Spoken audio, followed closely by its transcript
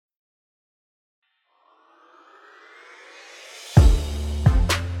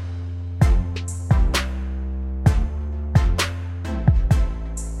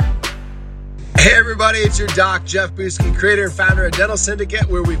everybody, it's your doc, Jeff Buski, creator and founder of Dental Syndicate,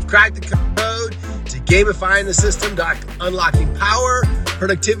 where we've cracked the code to gamifying the system, to unlocking power,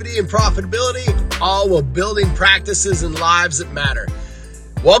 productivity, and profitability, all while building practices and lives that matter.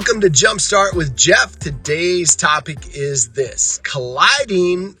 Welcome to Jumpstart with Jeff. Today's topic is this: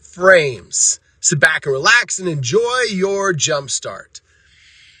 colliding frames. Sit back and relax and enjoy your Jumpstart.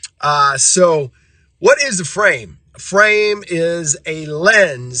 So what is a frame? A frame is a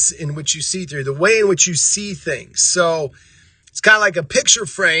lens in which you see through, the way in which you see things. So it's kind of like a picture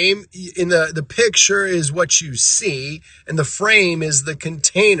frame. In the picture is what you see, and the frame is the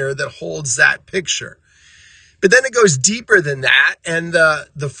container that holds that picture. But then it goes deeper than that, and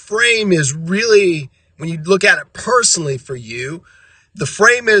the frame is really, when you look at it personally for you, the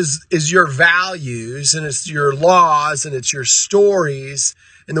frame is your values, and it's your laws, and it's your stories,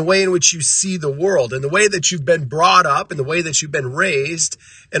 and the way in which you see the world, and the way that you've been brought up, and the way that you've been raised,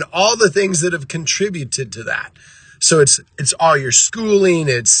 and all the things that have contributed to that. So it's all your schooling,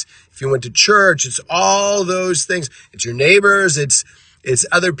 it's if you went to church, it's all those things. It's your neighbors, it's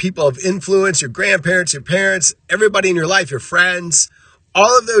other people of influence, your grandparents, your parents, everybody in your life, your friends.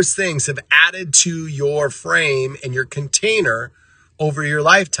 All of those things have added to your frame and your container over your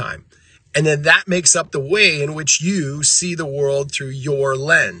lifetime. And then that makes up the way in which you see the world through your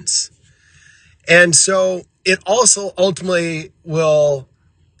lens. And so it also ultimately will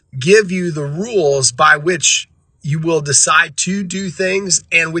give you the rules by which you will decide to do things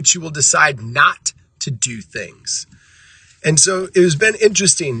and which you will decide not to do things. And so it has been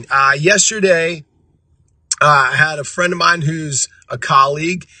interesting. Yesterday, I had a friend of mine who's a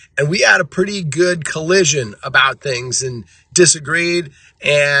colleague, and we had a pretty good collision about things and disagreed.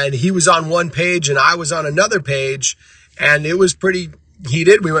 And he was on one page and I was on another page, and it was pretty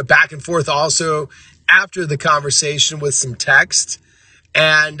heated. We went back and forth also after the conversation with some text.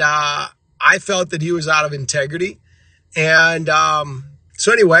 And I felt that he was out of integrity. And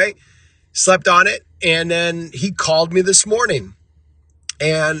so anyway, slept on it. And then he called me this morning,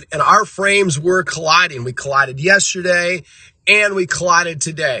 and our frames were colliding. We collided yesterday and we collided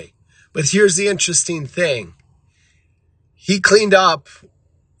today. But here's the interesting thing. He cleaned up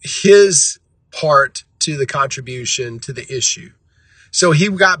his part to the contribution to the issue. So he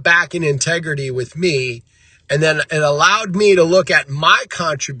got back in integrity with me, and then it allowed me to look at my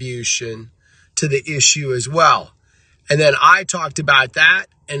contribution to the issue as well. And then I talked about that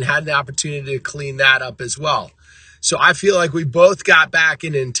and had the opportunity to clean that up as well. So I feel like we both got back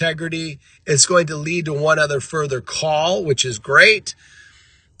in integrity. It's going to lead to one other further call, which is great.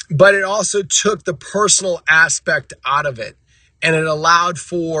 But it also took the personal aspect out of it, and it allowed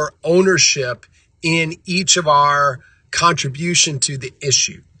for ownership in each of our contribution to the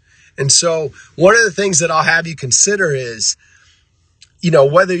issue. And so one of the things that I'll have you consider is,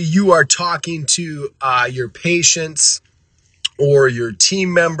 whether you are talking to your patients or your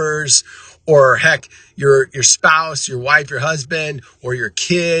team members, or heck, your spouse, your wife, your husband, or your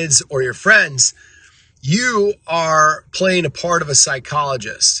kids, or your friends, you are playing a part of a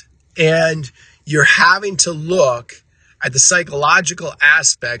psychologist, and you're having to look at the psychological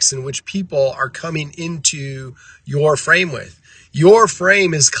aspects in which people are coming into your frame with. Your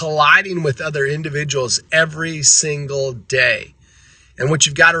frame is colliding with other individuals every single day. And what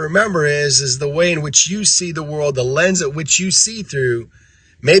you've got to remember is the way in which you see the world, the lens at which you see through,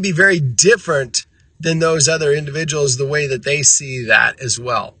 may be very different than those other individuals, the way that they see that as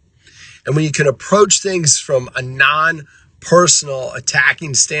well. And when you can approach things from a non-personal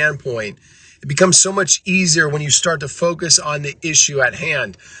attacking standpoint, it becomes so much easier when you start to focus on the issue at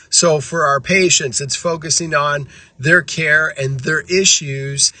hand. So for our patients, it's focusing on their care and their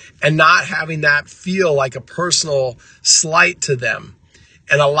issues and not having that feel like a personal slight to them,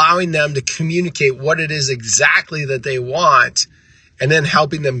 and allowing them to communicate what it is exactly that they want, and then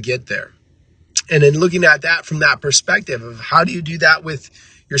helping them get there. And then looking at that from that perspective of how do you do that with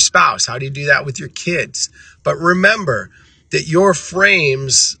your spouse? How do you do that with your kids? But remember that your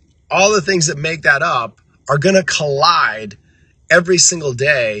frames, all the things that make that up, are going to collide every single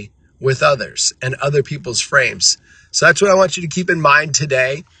day with others and other people's frames. So that's what I want you to keep in mind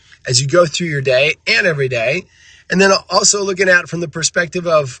today as you go through your day and every day. And then also looking at it from the perspective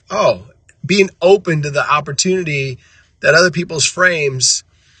of, being open to the opportunity that other people's frames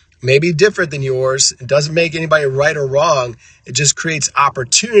may be different than yours. It doesn't make anybody right or wrong. It just creates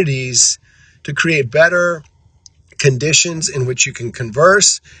opportunities to create better conditions in which you can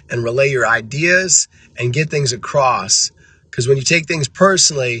converse and relay your ideas and get things across. Because when you take things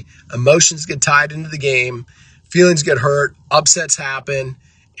personally, emotions get tied into the game, feelings get hurt, upsets happen,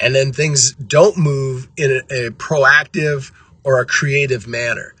 and then things don't move in a proactive or a creative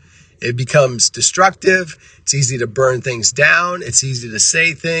manner. it becomes destructive. It's easy to burn things down. It's easy to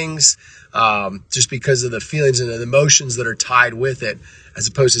say things just because of the feelings and the emotions that are tied with it, as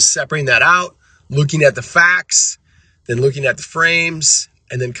opposed to separating that out, looking at the facts, then looking at the frames,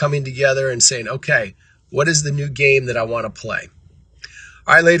 and then coming together and saying, okay, what is the new game that I want to play?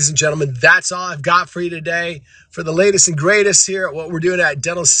 All right, ladies and gentlemen, that's all I've got for you today. For the latest and greatest here at what we're doing at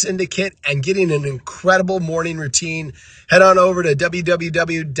Dental Syndicate and getting an incredible morning routine, head on over to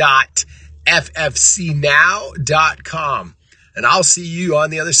www.ffcnow.com. And I'll see you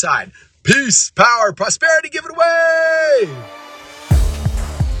on the other side. Peace, power, prosperity, give it away!